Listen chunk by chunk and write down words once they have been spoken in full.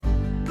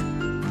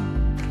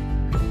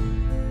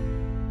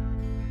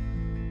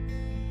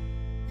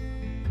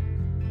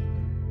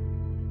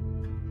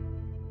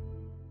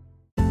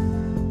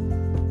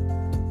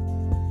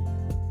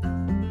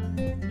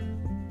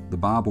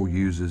Bible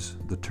uses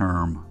the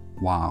term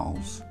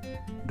wiles,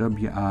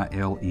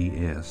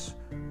 W-I-L-E-S,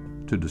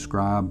 to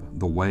describe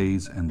the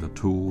ways and the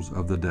tools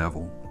of the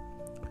devil.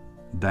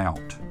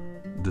 Doubt,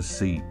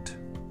 deceit,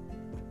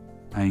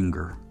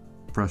 anger,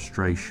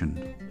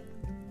 frustration.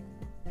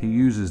 He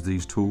uses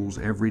these tools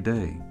every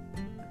day.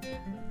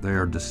 They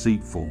are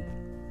deceitful,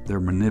 they're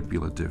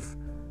manipulative,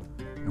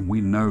 and we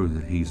know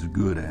that he's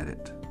good at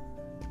it,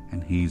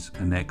 and he's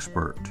an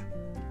expert,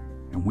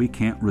 and we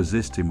can't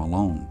resist him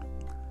alone.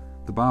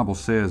 The Bible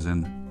says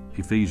in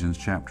Ephesians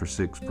chapter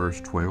 6, verse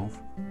 12,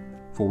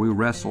 "For we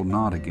wrestle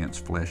not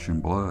against flesh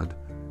and blood,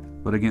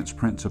 but against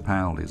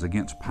principalities,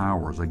 against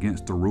powers,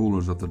 against the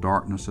rulers of the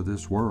darkness of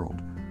this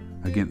world,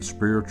 against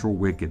spiritual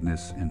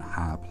wickedness in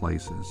high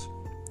places."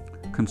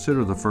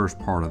 Consider the first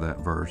part of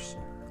that verse,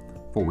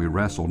 "For we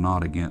wrestle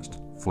not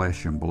against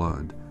flesh and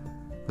blood."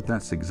 But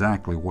that's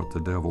exactly what the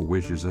devil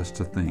wishes us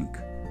to think.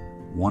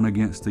 One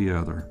against the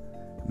other,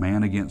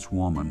 man against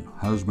woman,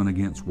 husband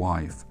against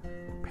wife,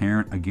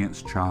 parent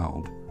against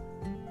child,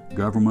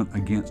 government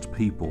against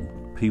people,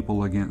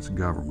 people against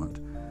government.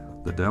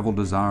 The devil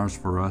desires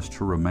for us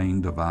to remain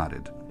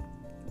divided.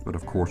 But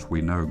of course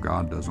we know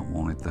God doesn't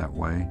want it that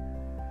way.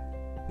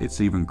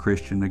 It's even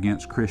Christian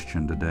against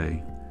Christian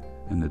today,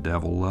 and the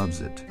devil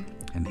loves it,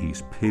 and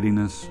he's pitting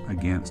us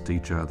against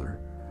each other.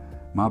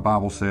 My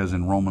Bible says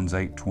in Romans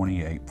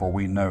 8:28, "For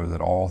we know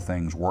that all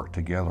things work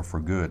together for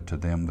good to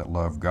them that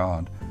love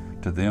God,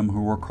 to them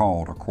who are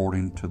called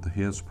according to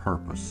His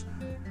purpose."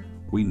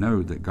 We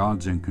know that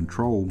God's in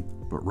control,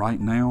 but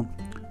right now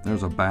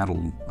there's a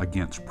battle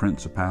against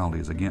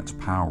principalities, against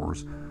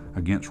powers,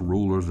 against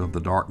rulers of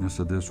the darkness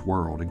of this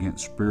world,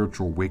 against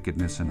spiritual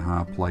wickedness in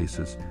high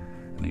places.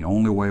 And the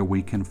only way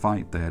we can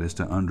fight that is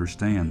to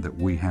understand that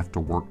we have to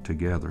work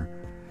together.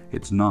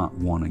 It's not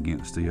one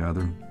against the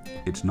other.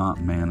 It's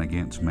not man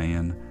against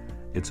man.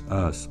 It's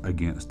us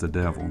against the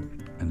devil.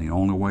 And the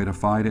only way to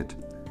fight it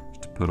is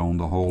to put on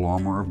the whole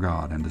armor of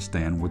God and to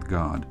stand with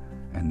God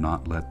and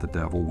not let the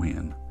devil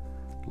win.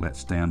 Let's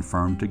stand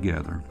firm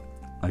together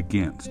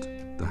against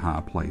the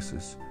high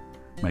places.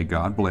 May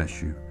God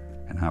bless you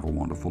and have a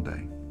wonderful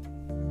day.